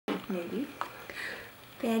Maybe.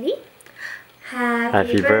 Ready?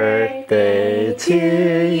 Happy birthday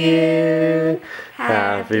to you.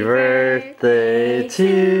 Happy birthday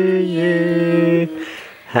to you.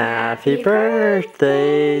 Happy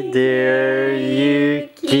birthday, dear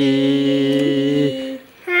Yuki.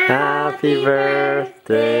 Happy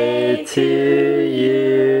birthday to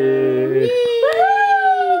you.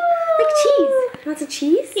 Like cheese. Lots of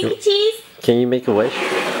cheese. Make it cheese. Can you make a wish?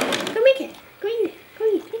 Go make it. Go eat it. Go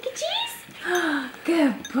eat it. Make it cheese.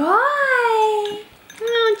 Good boy.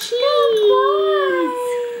 Oh, cheese.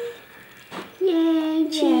 Yay,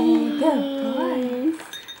 cheese. Good boy.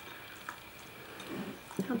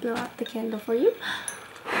 I'll blow out the candle for you.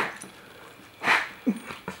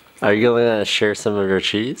 Are you gonna share some of your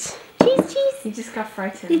cheese? Cheese, cheese. He just got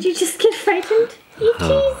frightened. Did you just get frightened? Eat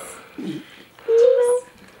cheese. Cheese.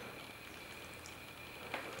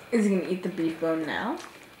 Is he gonna eat the beef bone now?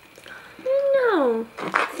 No.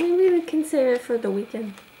 Maybe we can save it for the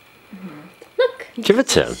weekend. Look. Give it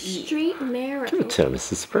to him. Straight marrow. Give it to him. It's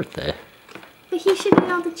his birthday. But he should eat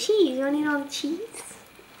all the cheese. You want to eat all the cheese?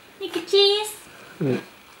 Make it cheese.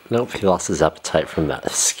 Nope, he lost his appetite from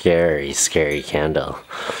that scary, scary candle.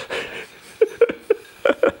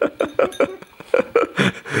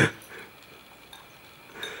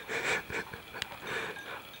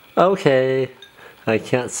 Okay, I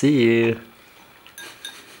can't see you.